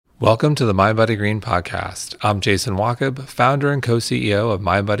Welcome to the MindBodyGreen podcast. I'm Jason Wachob, founder and co-CEO of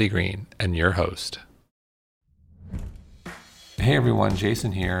MindBodyGreen, and your host. Hey everyone,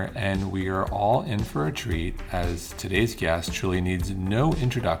 Jason here, and we are all in for a treat as today's guest truly needs no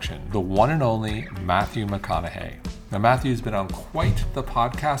introduction, the one and only Matthew McConaughey. Now, Matthew's been on quite the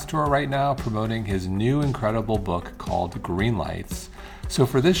podcast tour right now, promoting his new incredible book called Green Lights. So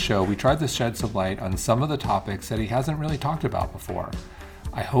for this show, we tried to shed some light on some of the topics that he hasn't really talked about before.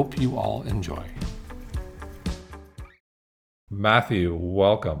 I hope you all enjoy. Matthew,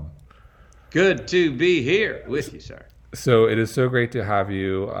 welcome. Good to be here with you, sir. So it is so great to have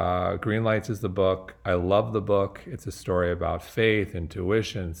you. Green Lights is the book. I love the book. It's a story about faith,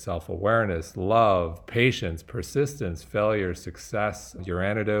 intuition, self-awareness, love, patience, persistence, failure, success, your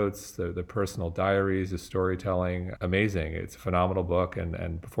antidotes, the personal diaries, the storytelling. Amazing. It's a phenomenal book.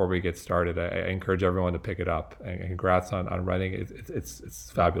 And before we get started, I encourage everyone to pick it up. And congrats on writing it.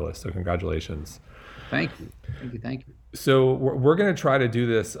 It's fabulous. So congratulations. Thank you. So we're going to try to do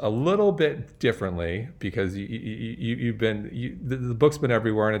this a little bit differently because the book's been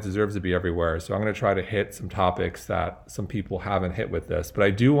everywhere and it deserves to be everywhere. So I'm going to try to hit some topics that some people haven't hit with this. But I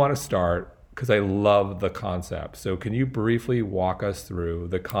do want to start because I love the concept. So can you briefly walk us through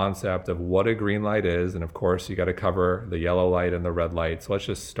the concept of what a green light is? And of course, you got to cover the yellow light and the red light. So let's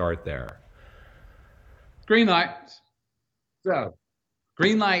just start there. Green lights. So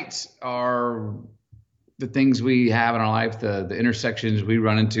green lights are the things we have in our life, the intersections we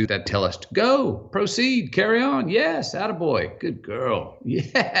run into that tell us to go, proceed, carry on. Yes, attaboy, good girl.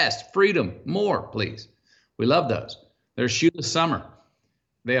 Yes, freedom, more, please. We love those. They're shoeless summer.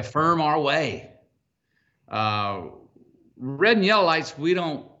 They affirm our way. Red and yellow lights, we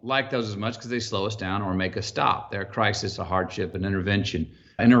don't like those as much because they slow us down or make us stop. They're a crisis, a hardship, an intervention,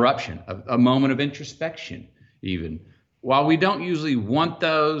 interruption, a moment of introspection even. While we don't usually want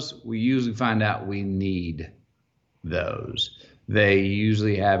those, we usually find out we need those. They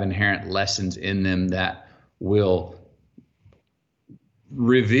usually have inherent lessons in them that will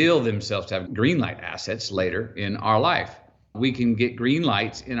reveal themselves to have green light assets later in our life. We can get green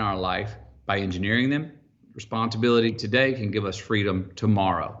lights in our life by engineering them. Responsibility today can give us freedom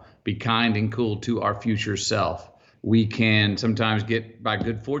tomorrow. Be kind and cool to our future self. We can sometimes get, by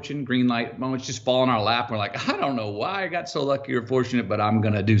good fortune, green light moments just fall in our lap. We're like, I don't know why I got so lucky or fortunate, but I'm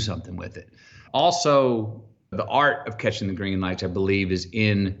going to do something with it. Also, the art of catching the green lights, I believe, is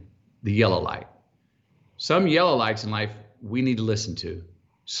in the yellow light. Some yellow lights in life we need to listen to,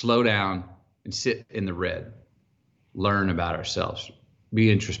 slow down and sit in the red, learn about ourselves,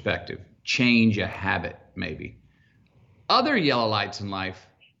 be introspective, change a habit maybe. Other yellow lights in life,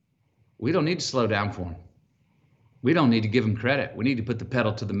 we don't need to slow down for them. We don't need to give them credit. We need to put the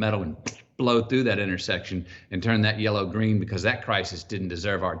pedal to the metal and blow through that intersection and turn that yellow green because that crisis didn't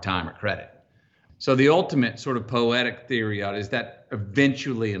deserve our time or credit. So the ultimate sort of poetic theory is that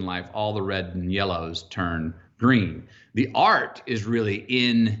eventually in life, all the red and yellows turn green. The art is really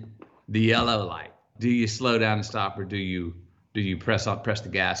in the yellow light. Do you slow down and stop, or do you press the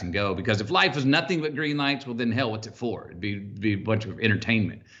gas and go? Because if life was nothing but green lights, well then hell, what's it for? It'd be a bunch of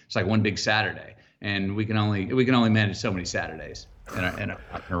entertainment. It's like one big Saturday. And we can only manage so many Saturdays in a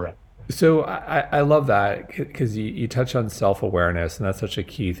row. So I love that because you touch on self-awareness, and that's such a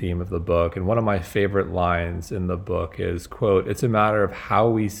key theme of the book. And one of my favorite lines in the book is, quote, "It's a matter of how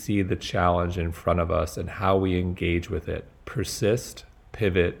we see the challenge in front of us and how we engage with it. Persist,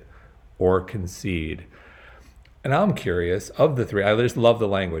 pivot, or concede." And I'm curious, of the three, I just love the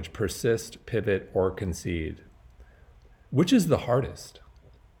language, persist, pivot, or concede. Which is the hardest?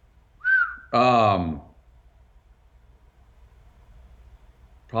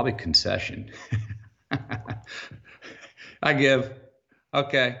 Probably concession. I give,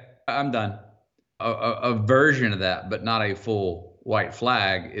 okay, I'm done. A version of that, but not a full white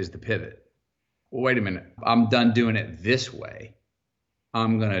flag, is the pivot. Well, wait a minute, I'm done doing it this way.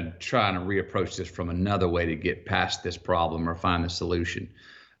 I'm going to try and reapproach this from another way to get past this problem or find the solution.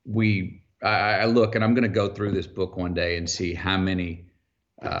 I look, and I'm going to go through this book one day and see how many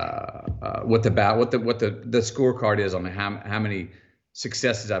what the scorecard is on how many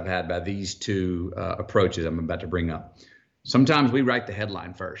successes I've had by these two approaches I'm about to bring up. Sometimes we write the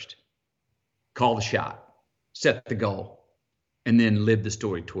headline first, call the shot, set the goal, and then live the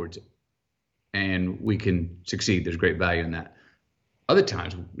story towards it. And we can succeed. There's great value in that. Other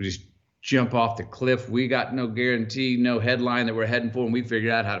times we just jump off the cliff. We got no guarantee, no headline that we're heading for, and we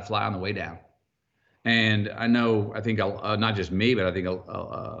figured out how to fly on the way down. And I think not just me, but I think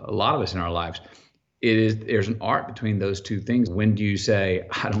a lot of us in our lives, there's an art between those two things. When do you say,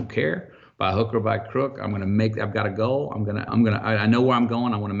 I don't care, by hook or by crook. I've got a goal. I know where I'm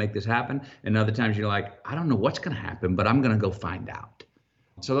going. I want to make this happen. And other times you're like, I don't know what's going to happen, but I'm going to go find out.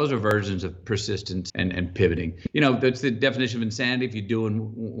 So those are versions of persistence and pivoting. That's the definition of insanity. If you're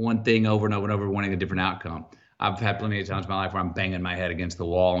doing one thing over and over and over, wanting a different outcome. I've had plenty of times in my life where I'm banging my head against the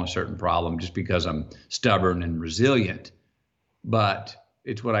wall on a certain problem just because I'm stubborn and resilient. But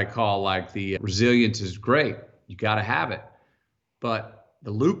it's what I call like the resilience is great. You got to have it. But the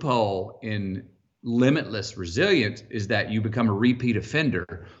loophole in limitless resilience is that you become a repeat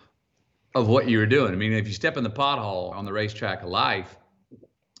offender of what you were doing. I mean, if you step in the pothole on the racetrack of life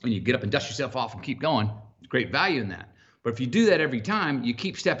and you get up and dust yourself off and keep going, there's great value in that. But if you do that every time, you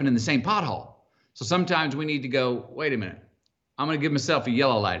keep stepping in the same pothole. So sometimes we need to go, wait a minute, I'm going to give myself a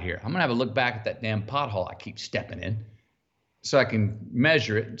yellow light here. I'm going to have a look back at that damn pothole I keep stepping in so I can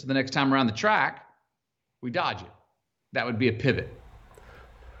measure it. So the next time around the track, we dodge it. That would be a pivot.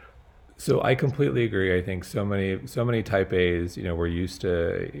 So I completely agree. I think so many type A's, we're used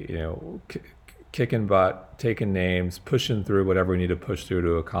to, kicking butt, taking names, pushing through whatever we need to push through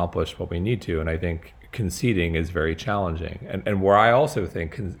to accomplish what we need to. And I think conceding is very challenging. And where I also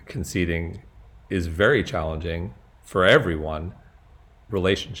think conceding is very challenging for everyone,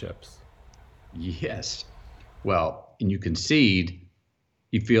 relationships. Yes. Well, and you concede,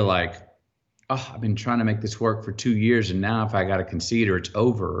 you feel like, oh, I've been trying to make this work for 2 years, and now if I got to concede or it's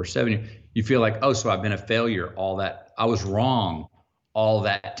over, or 7 years, you feel like, oh, so I've been a failure, I was wrong all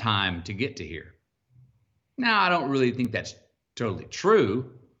that time to get to here. Now, I don't really think that's totally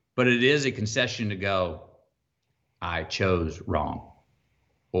true, but it is a concession to go, I chose wrong.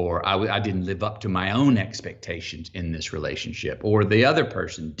 Or I didn't live up to my own expectations in this relationship, or the other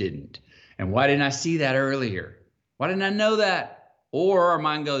person didn't. And why didn't I see that earlier? Why didn't I know that? Or our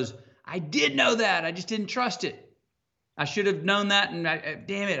mind goes, I did know that. I just didn't trust it. I should have known that. And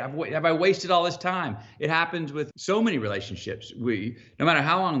damn it, have I wasted all this time? It happens with so many relationships. No matter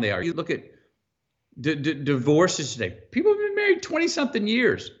how long they are. You look at divorces today. People have been married 20-something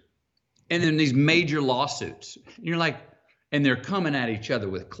years. And then these major lawsuits. And you're like, and they're coming at each other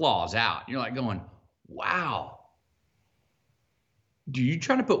with claws out. You're like going, wow. Do you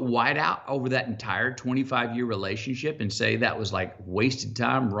try to put white out over that entire 25-year relationship and say that was like wasted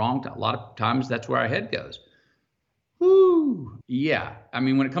time, wrong? A lot of times that's where our head goes. Woo. Yeah. I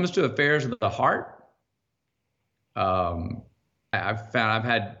mean, when it comes to affairs of the heart, I've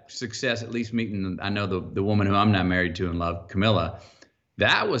had success at least meeting, I know the woman who I'm now married to and love, Camilla.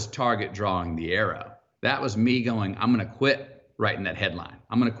 That was target drawing the arrow. That was me going, I'm going to quit writing that headline.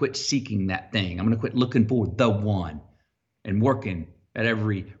 I'm going to quit seeking that thing. I'm going to quit looking for the one and working at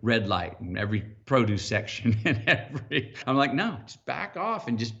every red light and every produce section and I'm like, no, just back off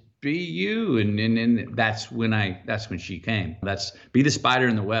and just be you. And that's when she came. Be the spider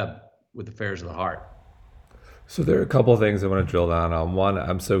in the web with affairs of the heart. So there are a couple of things I want to drill down on. One,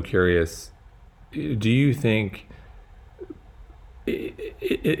 I'm so curious. Do you think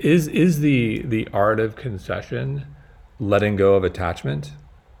is the art of concession letting go of attachment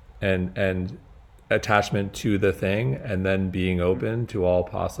and attachment to the thing and then being open to all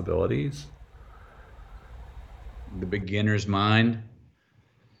possibilities? The beginner's mind.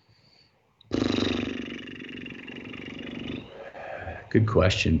 Good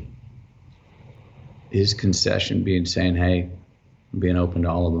question. Is concession saying, hey, I'm being open to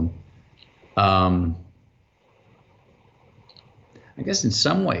all of them? I guess in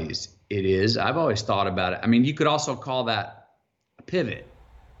some ways it is. I've always thought about it. I mean, you could also call that a pivot.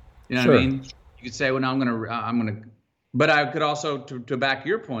 You know what I mean? You could say, well, no, I'm going to, but I could also, to back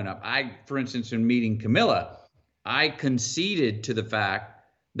your point up, for instance, in meeting Camilla, I conceded to the fact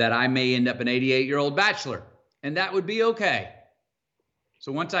that I may end up an 88-year-old bachelor, and that would be okay.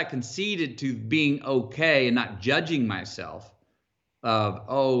 So once I conceded to being okay and not judging myself of,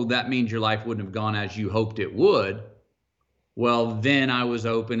 oh, that means your life wouldn't have gone as you hoped it would, well, then I was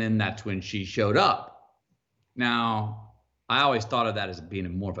open, and that's when she showed up. Now, I always thought of that as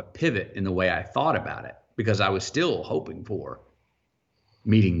being more of a pivot in the way I thought about it, because I was still hoping for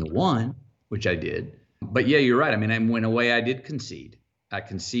meeting the one, which I did. But yeah, you're right. I mean, in a way, I did concede. I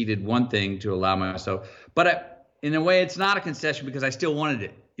conceded one thing to allow myself, but in a way, it's not a concession because I still wanted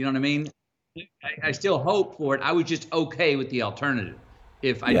it. You know what I mean? I still hope for it. I was just okay with the alternative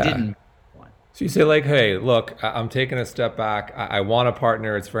if I didn't. So you say like, hey, look, I'm taking a step back. I want a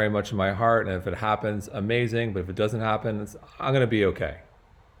partner. It's very much in my heart. And if it happens, amazing. But if it doesn't happen, I'm going to be okay.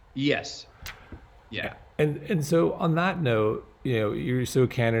 Yes. Yeah. And so on that note, you're so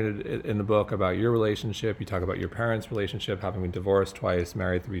candid in the book about your relationship. You talk about your parents' relationship, having been divorced twice,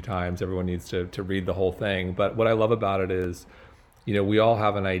 married 3 times. Everyone needs to read the whole thing. But what I love about it is we all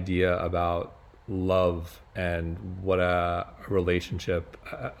have an idea about love and what a relationship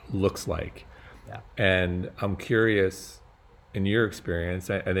looks like. Yeah. And I'm curious, in your experience,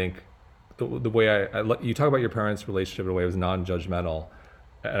 I think the way you talk about your parents' relationship in a way was non-judgmental,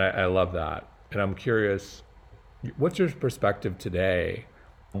 and I love that. And I'm curious, what's your perspective today?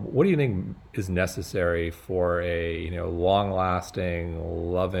 What do you think is necessary for a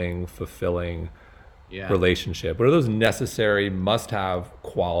long-lasting, loving, fulfilling Yeah. relationship? What are those necessary must-have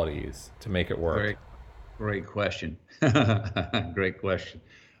qualities to make it work? Great, great question. Great question.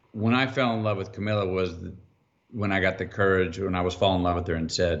 When I fell in love with Camilla was when I got the courage, when I was falling in love with her and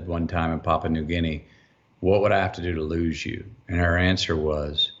said one time in Papua New Guinea, what would I have to do to lose you? And her answer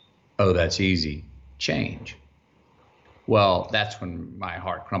was, oh, that's easy. Change. Well, that's when my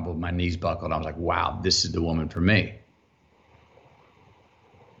heart crumbled, my knees buckled. I was like, wow, this is the woman for me.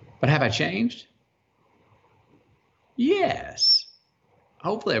 But have I changed? Yes.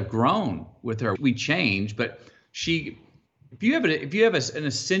 Hopefully I've grown with her. We changed, but if you have an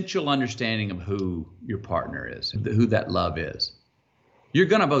essential understanding of who your partner is, who that love is, you're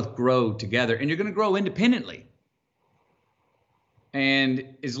going to both grow together and you're going to grow independently. And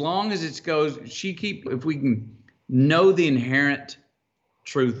as long as it goes, if we can know the inherent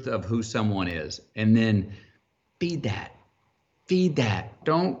truth of who someone is and then feed that.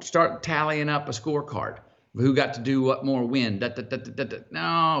 Don't start tallying up a scorecard of who got to do what more win. No,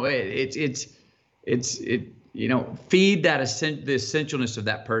 feed that the essentialness of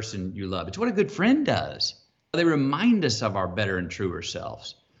that person you love. It's what a good friend does. They remind us of our better and truer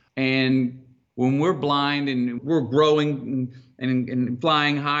selves. And when we're blind and we're growing and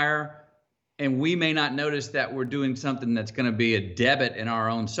flying higher, and we may not notice that we're doing something that's going to be a debit in our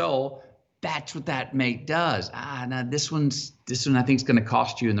own soul, that's what that mate does. Now this one I think is going to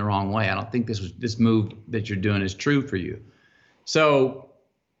cost you in the wrong way. I don't think this move that you're doing is true for you. So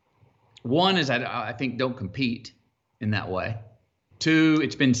one is I think don't compete in that way. Two,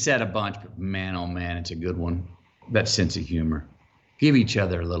 it's been said a bunch, but man, oh man, it's a good one. That sense of humor. Give each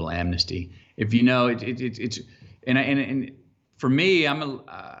other a little amnesty. If you know it's and for me,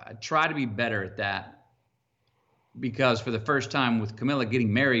 I try to be better at that. Because for the first time with Camilla,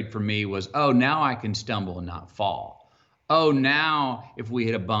 getting married for me was, oh, now I can stumble and not fall. Oh, now if we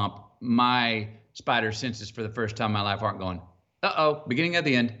hit a bump, my spider senses for the first time in my life aren't going, uh-oh, beginning at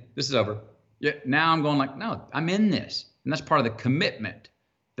the end, this is over. Yeah, now I'm going like, no, I'm in this. And that's part of the commitment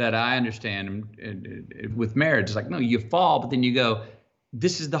that I understand with marriage. It's like, no, you fall, but then you go,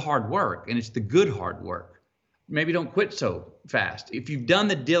 this is the hard work, and it's the good hard work. Maybe don't quit so fast. If you've done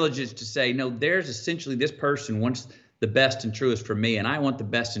the diligence to say, no, there's essentially this person wants the best and truest for me, and I want the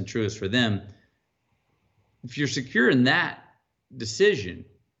best and truest for them. If you're secure in that decision,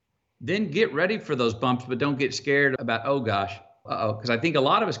 then get ready for those bumps, but don't get scared about, oh gosh, because I think a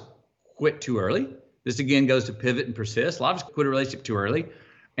lot of us quit too early. This again goes to pivot and persist. A lot of us quit a relationship too early.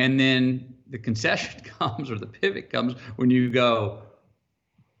 And then the concession comes, or the pivot comes, when you go,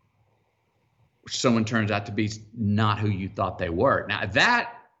 someone turns out to be not who you thought they were. Now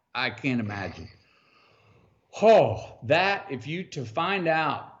that I can't imagine. Oh, that to find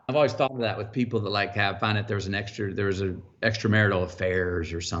out, I've always thought of that with people that find out there was extramarital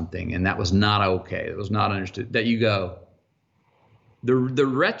affairs or something, and that was not okay. It was not understood. That you go, the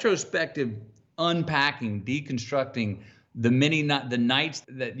retrospective unpacking, deconstructing the nights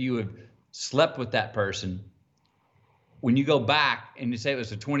that you have slept with that person. When you go back and you say it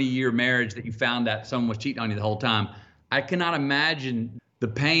was a 20-year marriage that you found out someone was cheating on you the whole time, I cannot imagine the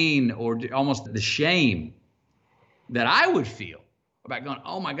pain or almost the shame that I would feel about going,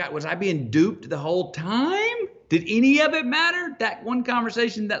 oh my God, was I being duped the whole time? Did any of it matter? That one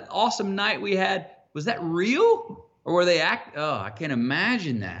conversation, that awesome night we had, was that real? Or were they I can't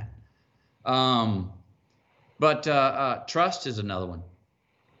imagine that. But trust is another one.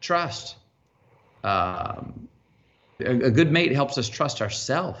 Trust. A good mate helps us trust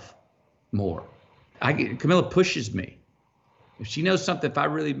ourselves more. Camilla pushes me. If she knows something,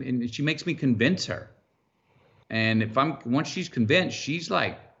 and she makes me convince her. And once she's convinced, she's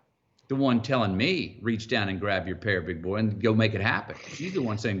like the one telling me, reach down and grab your pair, big boy, and go make it happen. She's the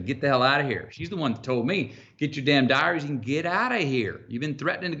one saying, get the hell out of here. She's the one that told me, get your damn diaries and get out of here. You've been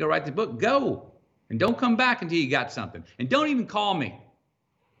threatening to go write the book. Go. And don't come back until you got something. And don't even call me.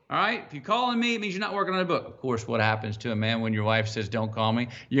 All right? If you're calling me, it means you're not working on a book. Of course, what happens to a man when your wife says, don't call me?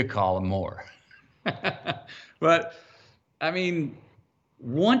 You call him more. But, I mean,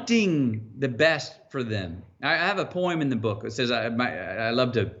 wanting the best for them. I have a poem in the book that says, I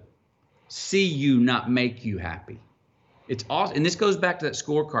love to see you, not make you happy. It's awesome. And this goes back to that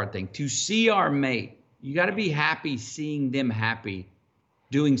scorecard thing. To see our mate you got to be happy seeing them happy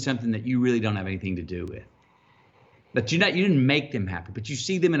doing something that you really don't have anything to do with. But you didn't make them happy, but you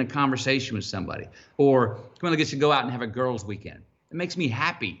see them in a conversation with somebody. Or, come on, let's go out and have a girls' weekend. It makes me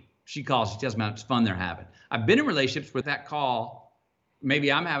happy. She calls, she tells me how much fun they're having. I've been in relationships with that call.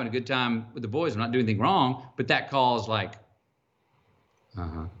 Maybe I'm having a good time with the boys. I'm not doing anything wrong, but that call is like,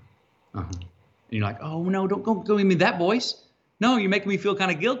 And you're like, oh, no, don't go give me that voice. No, you're making me feel kind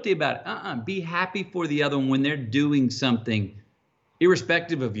of guilty about it. Be happy for the other one when they're doing something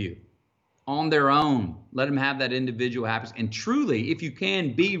irrespective of you on their own. Let them have that individual happiness. And truly, if you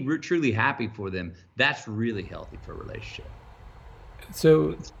can be truly happy for them, that's really healthy for a relationship.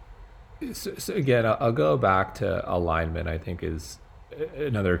 So again, I'll go back to alignment, I think is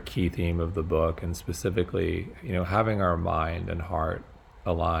another key theme of the book, and specifically, having our mind and heart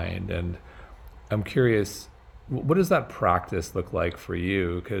aligned. And I'm curious, what does that practice look like for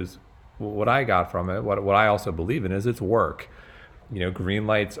you? Because what I got from it, what I also believe in, is it's work. Green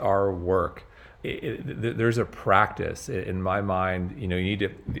lights are work. There's a practice in my mind. You need to.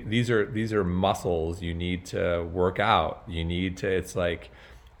 These are muscles you need to work out. You need to. It's like,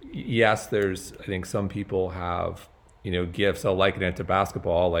 yes, I think some people have gifts. I'll liken it to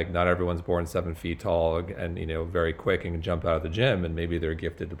basketball. Like, not everyone's born 7 feet tall and very quick and can jump out of the gym, and maybe they're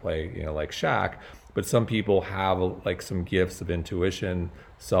gifted to play like Shaq. But some people have like some gifts of intuition,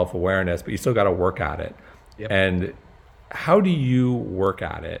 self-awareness, but you still got to work at it. Yep. And how do you work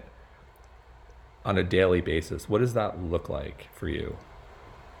at it on a daily basis? What does that look like for you?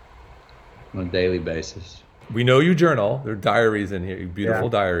 On a daily basis. We know you journal. There are diaries in here, beautiful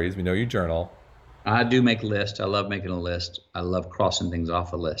diaries. We know you journal. I do make lists. I love making a list. I love crossing things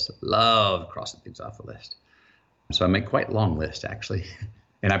off a list. So I make quite long lists, actually.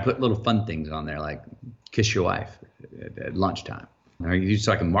 And I put little fun things on there, like kiss your wife at lunchtime.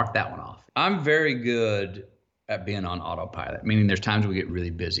 So I can mark that one off. I'm very good at being on autopilot, meaning there's times we get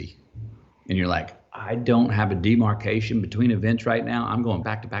really busy and you're like, I don't have a demarcation between events right now. I'm going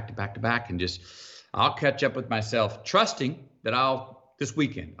back to back to back to back, and I'll catch up with myself, trusting that this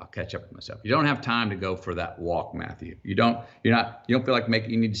weekend I'll catch up with myself. You don't have time to go for that walk, Matthew. You don't feel like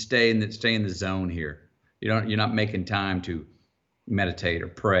you need to stay in the zone here. You're not making time to meditate or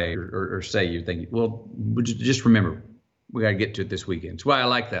pray or say you're thinking, well, just remember, we got to get to it this weekend. It's why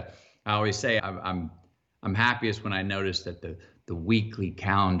I always say I'm happiest when I notice that the weekly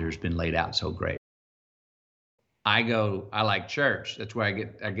calendar's been laid out so great. I like church. That's where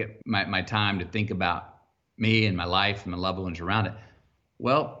I get my time to think about me and my life and my loved ones around it.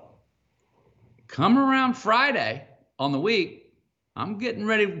 Well, come around Friday on the week, I'm getting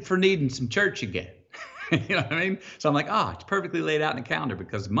ready for needing some church again. You know what I mean? So I'm like, it's perfectly laid out in the calendar,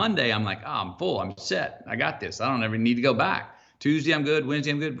 because Monday I'm like, I'm full, I'm set, I got this, I don't ever need to go back. Tuesday I'm good,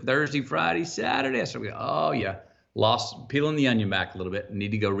 Wednesday I'm good, Thursday, Friday, Saturday. So we go, peeling the onion back a little bit,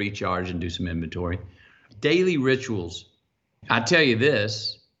 need to go recharge and do some inventory. Daily rituals. I tell you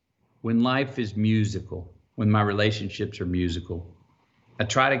this, when life is musical, when my relationships are musical, I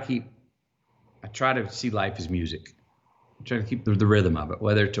try to see life as music. I try to keep the rhythm of it,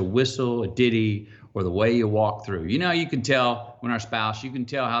 whether it's a whistle, a ditty, or the way you walk through. You can tell when our spouse, you can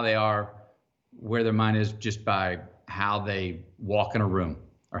tell how they are, where their mind is, just by how they walk in a room,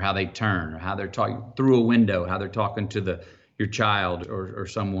 or how they turn, or how they're talking through a window, how they're talking to your child or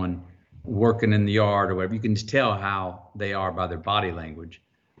someone working in the yard or whatever. You can just tell how they are by their body language.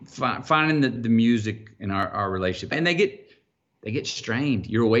 Finding the music in our relationship. And they get strained.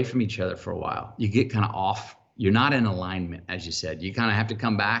 You're away from each other for a while. You get kind of off. You're not in alignment, as you said. You kind of have to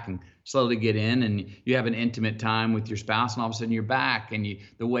come back and slowly get in, and you have an intimate time with your spouse, and all of a sudden you're back, and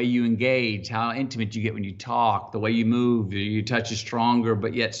the way you engage, how intimate you get when you talk, the way you move, your touch is stronger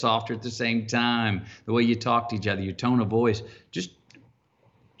but yet softer at the same time, the way you talk to each other, your tone of voice. Just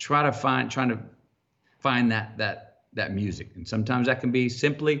trying to find that music. And sometimes that can be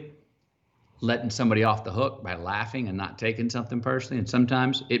simply letting somebody off the hook by laughing and not taking something personally. And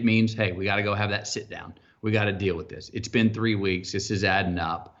sometimes it means, hey, we got to go have that sit down. We got to deal with this. It's been 3 weeks. This is adding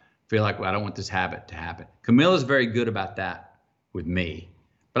up. Feel like, I don't want this habit to happen. Camilla's very good about that with me.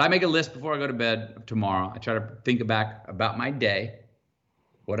 But I make a list before I go to bed tomorrow. I try to think back about my day.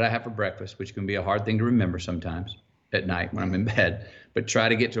 What did I have for breakfast, which can be a hard thing to remember sometimes at night when I'm in bed. But try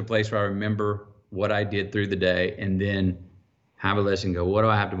to get to a place where I remember what I did through the day, and then have a list and go, what do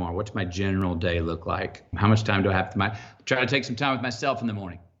I have tomorrow? What's my general day look like? How much time do I have try to take some time with myself in the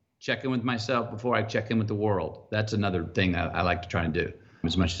morning. Check in with myself before I check in with the world. That's another thing I like to try and do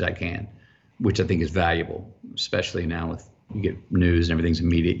as much as I can, which I think is valuable, especially now with you get news and everything's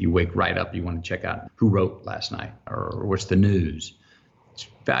immediate. You wake right up. You want to check out who wrote last night or what's the news. it's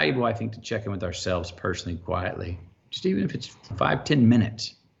valuable, I think, to check in with ourselves personally, quietly, just even if it's 5, 10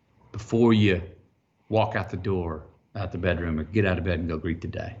 minutes before you walk out the door, out the bedroom, or get out of bed and go greet the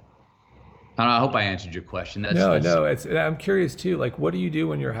day. I hope I answered your question. That's No. I'm curious too. Like, what do you do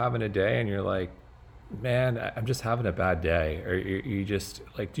when you're having a day and you're like, man, I'm just having a bad day? Or you just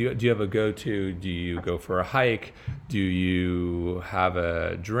like, do you have a go-to? Do you go for a hike? Do you have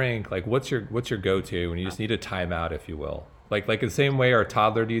a drink? Like, what's your go-to when you just need a timeout, if you will? Like the same way our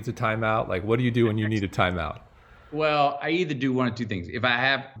toddler needs a timeout. Like, what do you do when you need a timeout? Well, I either do one of two things.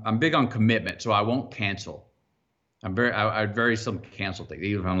 I'm big on commitment, so I won't cancel. I very seldom cancel things,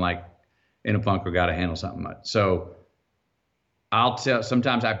 even if I'm like in a funk or got to handle something. So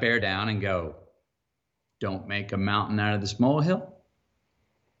sometimes I bear down and go, don't make a mountain out of this molehill.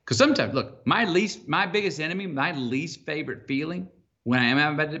 Because sometimes, look, my biggest enemy, my least favorite feeling when I am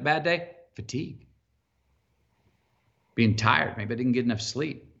having a bad day, fatigue. Being tired, maybe I didn't get enough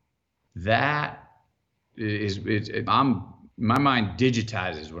sleep. That my mind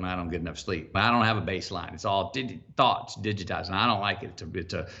digitizes when I don't get enough sleep. I don't have a baseline. It's all thoughts digitized, and I don't like it.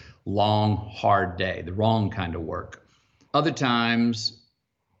 It's a long, hard day, the wrong kind of work. Other times,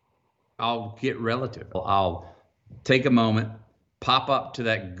 I'll get relative. I'll take a moment, pop up to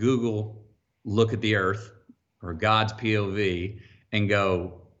that Google look at the earth or God's POV and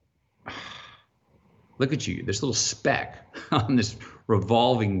go, look at you, this little speck on this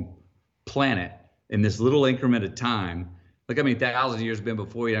revolving planet in this little increment of time. Look how many thousand years have been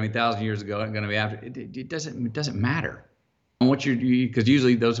before you, how many thousand years ago and going to be after. It doesn't matter. And because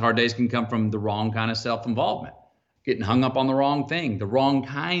usually those hard days can come from the wrong kind of self-involvement, getting hung up on the wrong thing, the wrong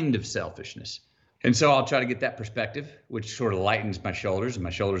kind of selfishness. And so I'll try to get that perspective, which sort of lightens my shoulders, and my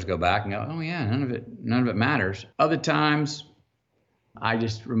shoulders go back and go, oh yeah, none of it matters. Other times, I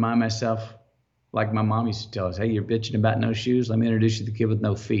just remind myself, like my mom used to tell us, hey, you're bitching about no shoes. Let me introduce you to the kid with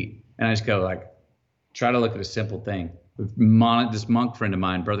no feet. And I just go like, try to look at a simple thing. This monk friend of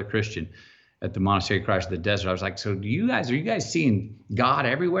mine, Brother Christian, at the Monastery of Christ of the Desert, I was like, so are you guys seeing God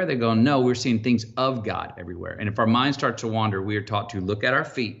everywhere? They go, no, we're seeing things of God everywhere. And if our mind starts to wander, we are taught to look at our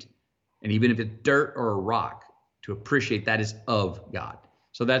feet, and even if it's dirt or a rock, to appreciate that is of God.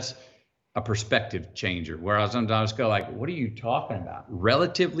 So that's a perspective changer, where I sometimes go like, what are you talking about?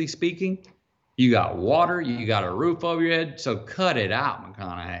 Relatively speaking, you got water, you got a roof over your head, so cut it out,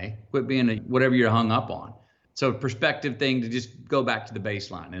 McConaughey. Quit being whatever you're hung up on. So a perspective thing to just go back to the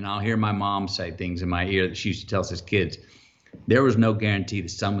baseline. And I'll hear my mom say things in my ear that she used to tell us as kids. There was no guarantee the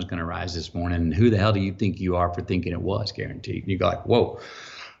sun was going to rise this morning. And who the hell do you think you are for thinking it was guaranteed? And you go like, whoa,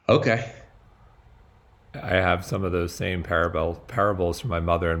 okay. I have some of those same parables from my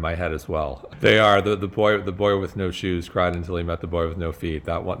mother in my head as well. They are the boy with no shoes cried until he met the boy with no feet.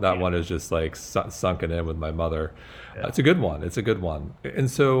 That one is just like sunken in with my mother. Yeah. It's a good one. And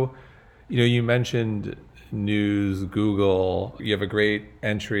so, you mentioned news, Google. You have a great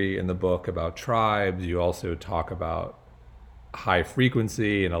entry in the book about tribes. You also talk about high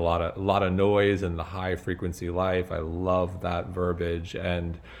frequency and a lot of noise in the high frequency life. I love that verbiage.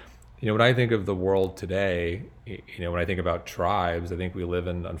 And when I think of the world today, when I think about tribes, I think we live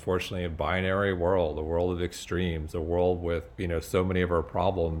in, unfortunately, a binary world, a world of extremes, a world with so many of our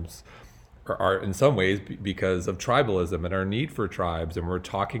problems are in some ways because of tribalism and our need for tribes, and we're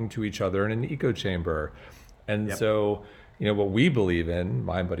talking to each other in an echo chamber. And yep. So, what we believe in,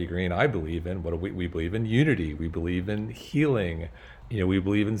 my buddy Green, I believe in, we believe in unity. We believe in healing. We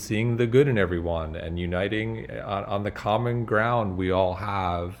believe in seeing the good in everyone and uniting on the common ground we all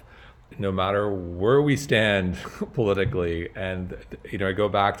have, no matter where we stand politically. And, I go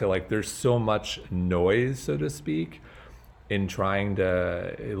back to like, there's so much noise, so to speak, in trying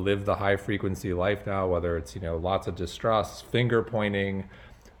to live the high frequency life now, whether it's, lots of distrust, finger pointing,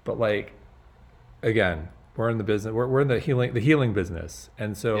 but like, again, we're in the business, we're in the healing business.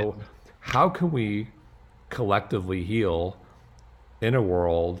 And so yeah. How can we collectively heal in a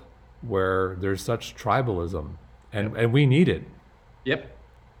world where there's such tribalism and we need it? Yep.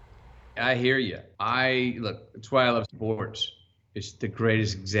 I hear you. Look, that's why I love sports. It's the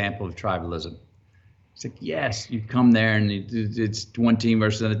greatest example of tribalism. It's like, yes, you come there and it's one team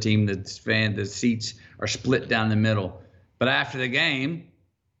versus another team. The seats are split down the middle. But after the game,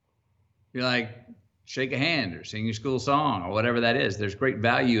 you're like, shake a hand or sing your school song or whatever that is. There's great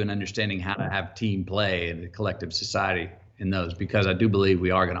value in understanding how to have team play in the collective society in those, because I do believe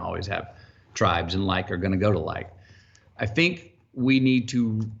we are going to always have tribes, and like are going to go to like. I think we need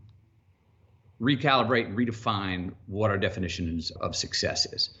to recalibrate and redefine what our definitions of success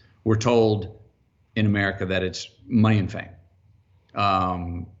is. We're told in America that it's money and fame.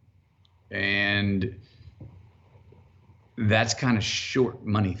 And That's kind of short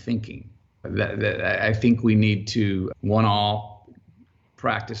money thinking. I think we need to, one, all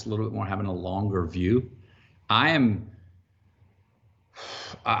practice a little bit more, having a longer view. I'm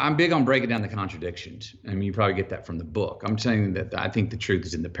big on breaking down the contradictions. I mean, you probably get that from the book. I'm saying that I think the truth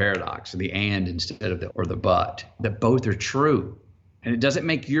is in the paradox, the and instead of the or the but, that both are true. And it doesn't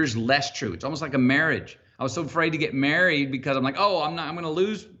make yours less true. It's almost like a marriage. I was so afraid to get married because I'm like, oh, I'm going to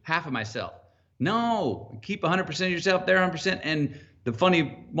lose half of myself. No, keep 100% of yourself there, 100%. And the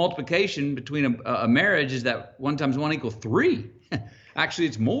funny multiplication between a marriage is that 1 times 1 equals 3. Actually,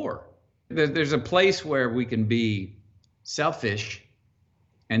 it's more. There's a place where we can be selfish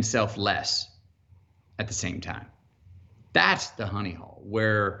and selfless at the same time. That's the honey hole,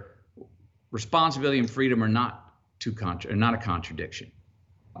 where responsibility and freedom are not a contradiction,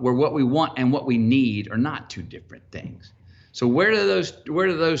 where what we want and what we need are not two different things. So where do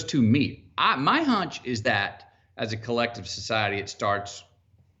those two meet? My hunch is that as a collective society, it starts,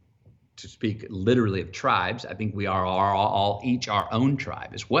 to speak literally, of tribes. I think we are all each our own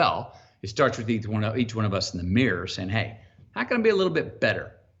tribe as well. It starts with each one of us in the mirror saying, hey, how can I be a little bit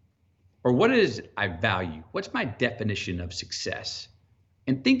better? Or what is it I value? What's my definition of success?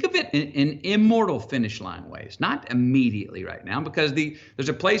 And think of it in immortal finish line ways, not immediately right now, because there's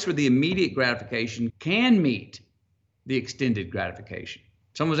a place where the immediate gratification can meet the extended gratification.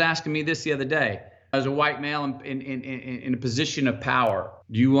 Someone was asking me this the other day. As a white male in a position of power,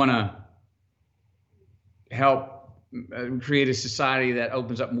 do you want to help create a society that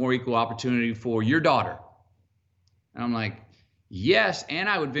opens up more equal opportunity for your daughter? And I'm like, yes, and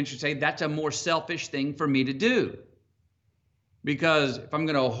I would venture to say that's a more selfish thing for me to do. Because if I'm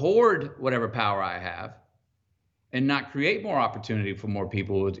going to hoard whatever power I have and not create more opportunity for more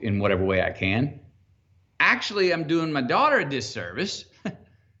people in whatever way I can, actually I'm doing my daughter a disservice.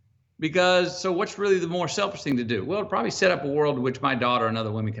 Because, so what's really the more selfish thing to do? Well, it'd probably set up a world in which my daughter and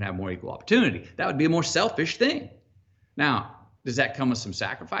other women can have more equal opportunity. That would be a more selfish thing. Now, does that come with some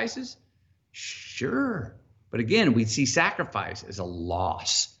sacrifices? Sure. But again, we see sacrifice as a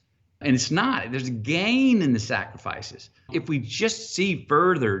loss. And it's not. There's a gain in the sacrifices. If we just see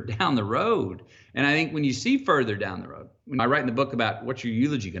further down the road, and I think when you see further down the road, when I write in the book about what's your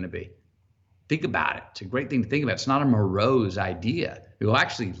eulogy going to be, think about it. It's a great thing to think about. It's not a morose idea. You'll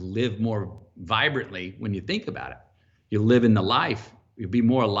actually live more vibrantly when you think about it. You'll live in the life. You'll be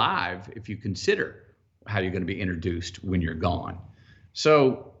more alive if you consider how you're going to be introduced when you're gone.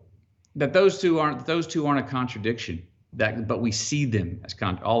 So that those two aren't a contradiction. But we see them as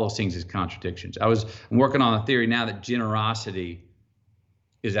all those things as contradictions. I'm working on a theory now that generosity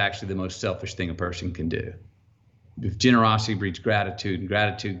is actually the most selfish thing a person can do. If generosity breeds gratitude, and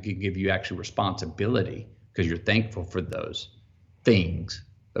gratitude can give you actual responsibility because you're thankful for those things,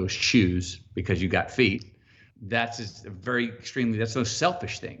 those shoes, because you got feet, that's the most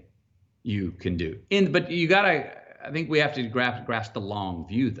selfish thing you can do. But I think we have to grasp the long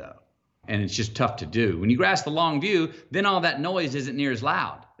view though. And it's just tough to do. When you grasp the long view, then all that noise isn't near as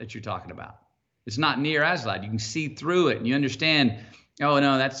loud that you're talking about. It's not near as loud. You can see through it and you understand, oh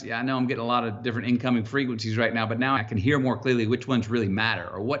no, I know I'm getting a lot of different incoming frequencies right now, but now I can hear more clearly which ones really matter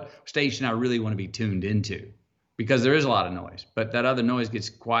or what station I really want to be tuned into, because there is a lot of noise, but that other noise gets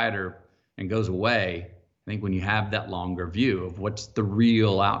quieter and goes away. I think when you have that longer view of what's the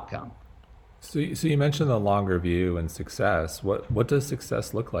real outcome. So you mentioned the longer view and success. What does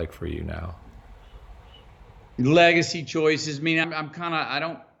success look like for you now? Legacy choices. I mean, I'm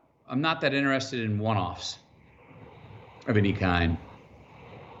not that interested in one-offs of any kind.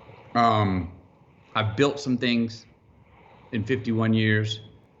 I've built some things in 51 years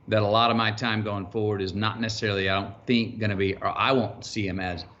that a lot of my time going forward is not necessarily, I don't think, going to be, or I won't see them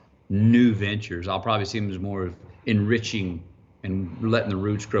as new ventures. I'll probably see them as more of enriching and letting the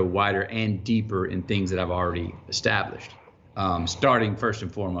roots grow wider and deeper in things that I've already established, starting first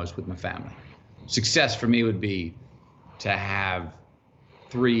and foremost with my family. Success for me would be to have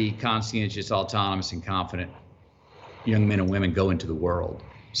 3 conscientious, autonomous, and confident young men and women go into the world.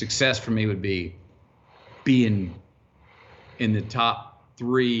 Success for me would be being in the top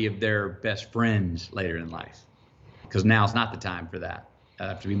 3 of their best friends later in life, because now's not the time for that. I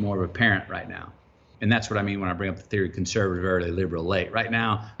have to be more of a parent right now. And that's what I mean when I bring up the theory, conservative early, liberal late. Right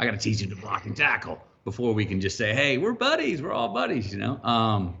now, I got to teach him to block and tackle before we can just say, hey, we're buddies. We're all buddies, you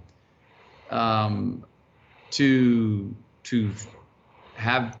know. To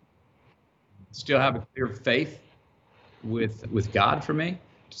still have a clear faith with God for me,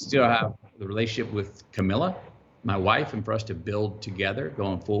 to still have the relationship with Camilla, my wife, and for us to build together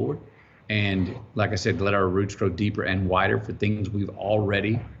going forward. And like I said, to let our roots grow deeper and wider for things we've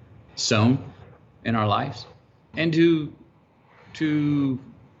already sown in our lives, and to to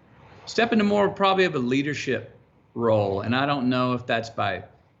step into more probably of a leadership role. And I don't know if that's by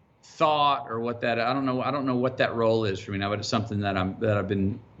thought or what that, I don't know what that role is for me now, but it's something that I've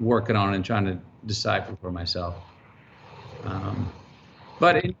been working on and trying to decipher for myself.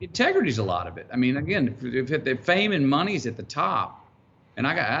 But integrity is a lot of it. I mean, again, if fame and money's at the top, and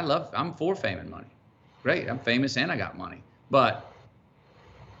I'm for fame and money. Great, I'm famous and I got money. But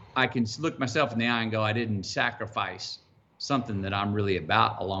I can look myself in the eye and go, I didn't sacrifice something that I'm really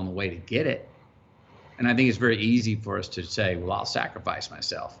about along the way to get it. And I think it's very easy for us to say, well, I'll sacrifice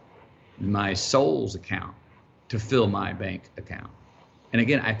myself, my soul's account, to fill my bank account. And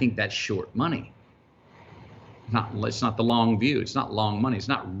again, I think that's short money. It's not the long view. It's not long money. It's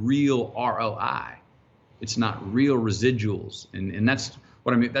not real ROI. It's not real residuals. And that's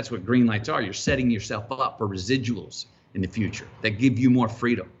what I mean. That's what green lights are. You're setting yourself up for residuals in the future that give you more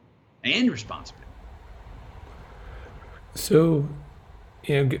freedom and responsibility. So,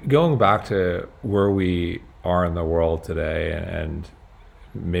 going back to where we are in the world today, and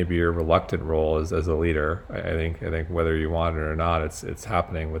maybe your reluctant role as a leader, I think whether you want it or not, it's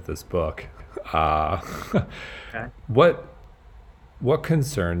happening with this book. Okay. What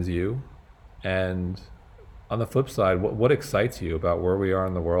concerns you, and on the flip side, what excites you about where we are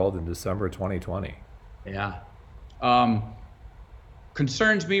in the world in December 2020? Yeah,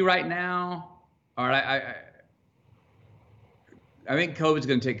 concerns me right now. All right, I think COVID's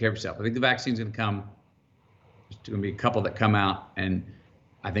going to take care of itself. I think the vaccine's going to come. There's going to be a couple that come out, and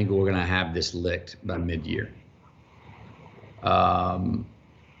I think we're going to have this licked by mid-year.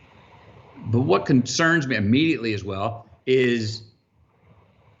 But what concerns me immediately as well is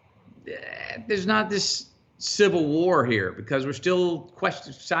there's not this civil war here, because we're still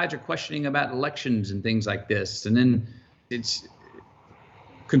sides are questioning about elections and things like this. And then it's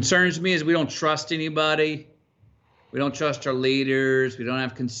concerns me is we don't trust anybody. We don't trust our leaders. We don't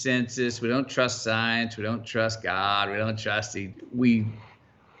have consensus. We don't trust science. We don't trust God. We don't trust we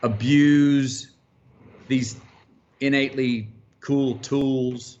abuse these innately cool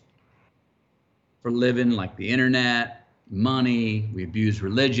tools for living, like the internet, money. We abuse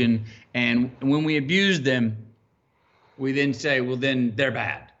religion. And when we abuse them, we then say, well, then they're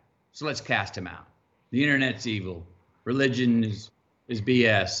bad, so let's cast them out. The internet's evil. Religion is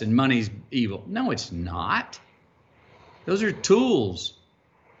BS, and money's evil. No, it's not. Those are tools.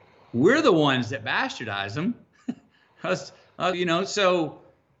 We're the ones that bastardize them. So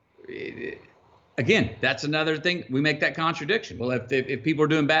again, that's another thing. We make that contradiction. Well, if people are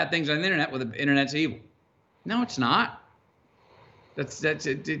doing bad things on the internet, well, the internet's evil. No, it's not. It's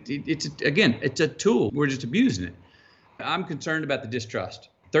a tool. We're just abusing it. I'm concerned about the distrust.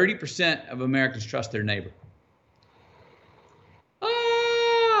 30% of Americans trust their neighbor.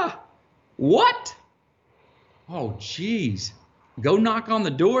 What? Oh, geez. Go knock on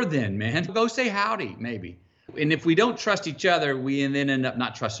the door then, man. Go say howdy, maybe. And if we don't trust each other, we then end up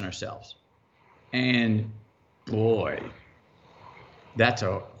not trusting ourselves. And boy, that's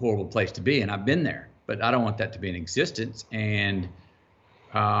a horrible place to be. And I've been there, but I don't want that to be in existence. And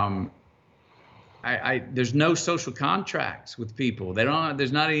there's no social contracts with people.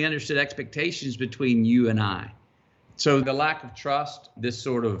 There's not any understood expectations between you and I. So the lack of trust, this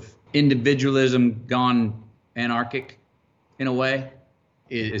sort of individualism gone anarchic in a way,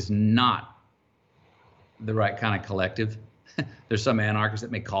 is not the right kind of collective. There's some anarchists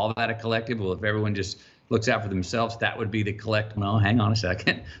that may call that a collective. Well, if everyone just looks out for themselves, that would be the collective. No, hang on a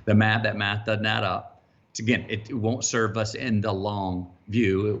second. That math doesn't add up. It won't serve us in the long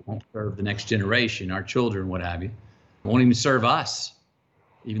view. It won't serve the next generation, our children, what have you. It won't even serve us,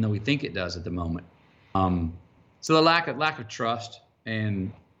 even though we think it does at the moment. So the lack of trust,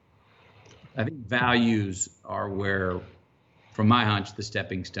 and I think values are where, from my hunch, the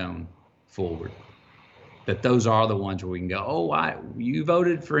stepping stone forward. That those are the ones where we can go, oh, why you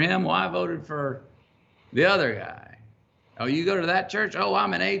voted for him? Well, I voted for the other guy. Oh, you go to that church? Oh,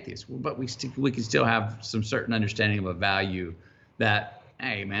 I'm an atheist. Well, but we can still have some certain understanding of a value that,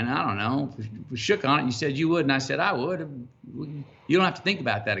 hey, man, I don't know. If we shook on it, you said you would, and I said I would. You don't have to think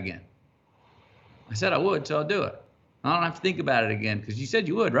about that again. I said I would, so I'll do it. I don't have to think about it again because you said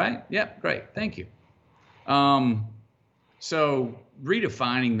you would, right? Yep, great, thank you. So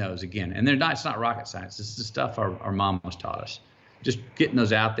redefining those again, and it's not rocket science. This is the stuff our mamas taught us. Just getting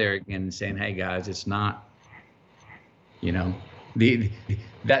those out there again and saying, hey guys, it's not, and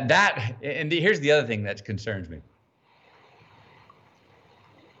here's the other thing that concerns me.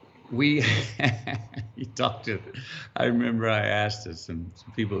 I remember I asked some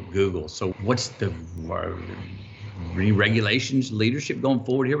people at Google, so what's any regulations, leadership going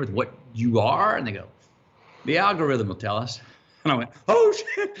forward here with what you are? And they go, the algorithm will tell us. And I went, oh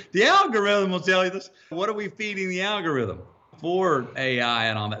shit, the algorithm will tell you this. What are we feeding the algorithm for AI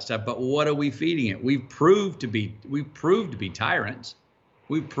and all that stuff? But what are we feeding it? We've proved to be tyrants.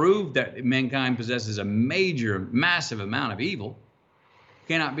 We've proved that mankind possesses a major, massive amount of evil.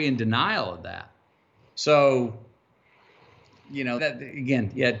 Cannot be in denial of that. So, that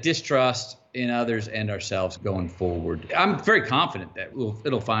again, distrust in others and ourselves going forward. I'm very confident that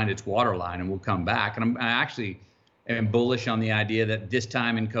it'll find its waterline and we'll come back. And I actually am bullish on the idea that this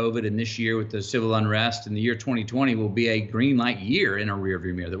time in COVID and this year with the civil unrest and the year 2020 will be a green light year in a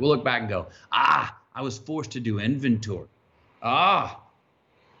rearview mirror, that we'll look back and go, I was forced to do inventory.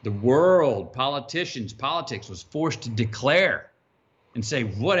 The world, politics was forced to declare and say,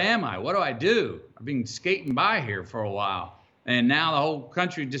 what am I? What do I do? I've been skating by here for a while. And now the whole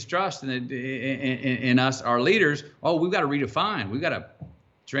country distrusts in us, our leaders. Oh, we've got to redefine. We've got to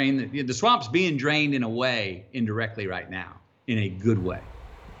drain. The swamp's being drained in a way, indirectly right now, in a good way.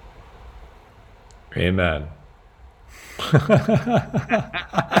 Amen.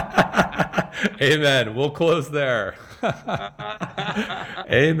 Amen. We'll close there.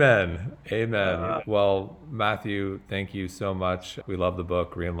 Amen. Well, Matthew, thank you so much. We love the book,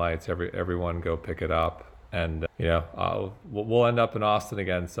 Green Lights. Everyone go pick it up. And we'll end up in Austin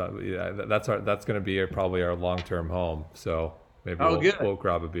again. So that's going to be probably our long-term home. So maybe we'll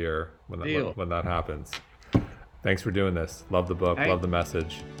grab a beer when that happens. Thanks for doing this. Love the book. Love the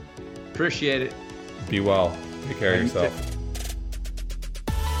message. Appreciate it. Be well. Take care of yourself.